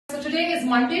today is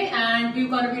Monday and we're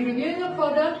going to be reviewing a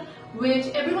product which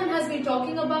everyone has been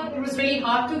talking about. It was really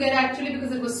hard to get actually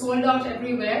because it was sold out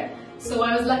everywhere. So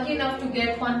I was lucky enough to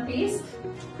get one piece.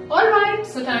 Alright,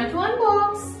 so time to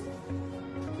unbox.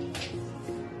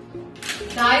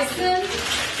 Dyson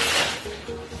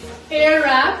Air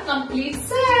Wrap Complete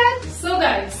Set. So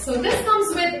guys, so this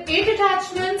comes with 8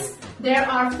 attachments. There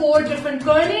are 4 different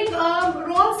curling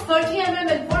rods,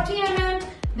 30mm and 40mm.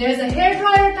 There's a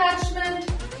hairdryer attachment.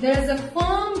 There's a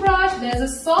firm brush, there's a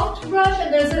soft brush,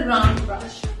 and there's a round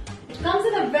brush. It comes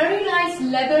in a very nice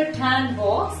leather tan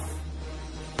box.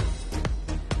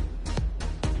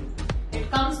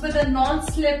 It comes with a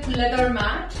non-slip leather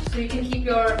mat, so you can keep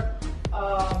your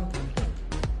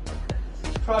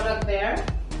product there.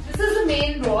 This is the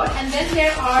main rod, and then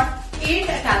there are 8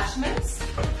 attachments.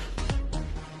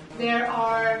 There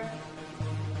are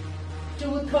 2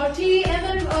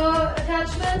 30mm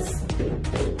attachments,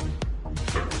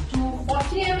 2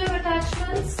 40mm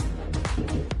attachments,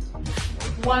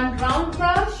 1 round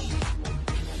brush,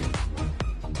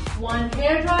 1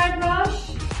 hairdryer brush.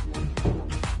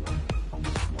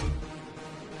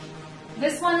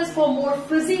 This one is for more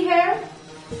frizzy hair,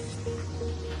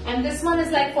 and this one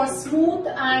is like for smooth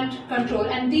and control.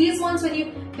 And these ones,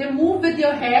 when they move with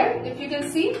your hair, if you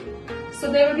can see,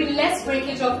 so there will be less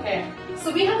breakage of hair.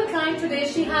 So we have a client today,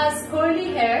 she has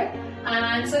curly hair,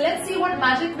 and so let's see what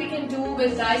magic we can do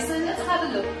with Dyson. Let's have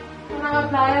a look. I'm going to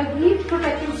apply a heat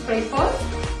protecting spray first.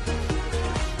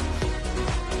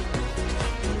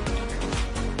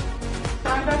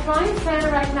 And our client's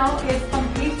hair right now is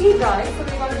completely dry, so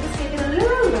we're going to just take it a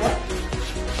little bit.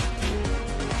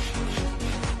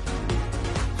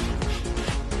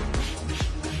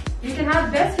 You can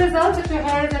have best results if your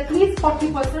hair is at least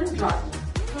 40% dry.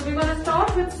 So we're going to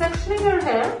start with sectioning your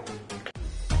hair.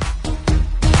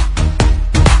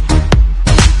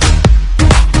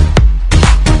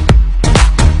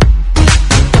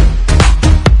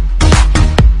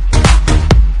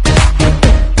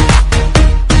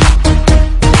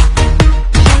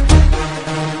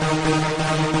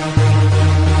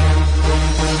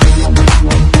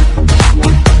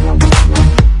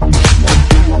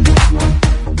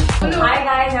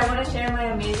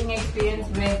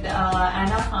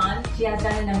 Aana. She has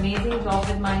done an amazing job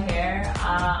with my hair.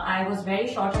 I was very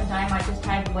short on time. I just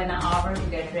had 1 hour to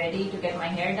get ready to get my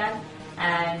hair done,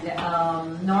 and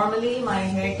normally my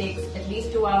hair takes at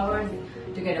least 2 hours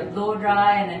to get a blow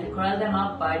dry and then to curl them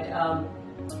up, but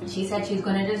she said she's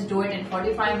gonna just do it in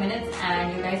 45 minutes,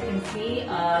 and you guys can see,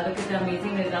 look at the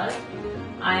amazing result.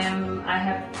 I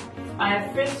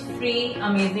have frizz-free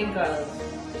amazing curls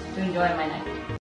to enjoy my night.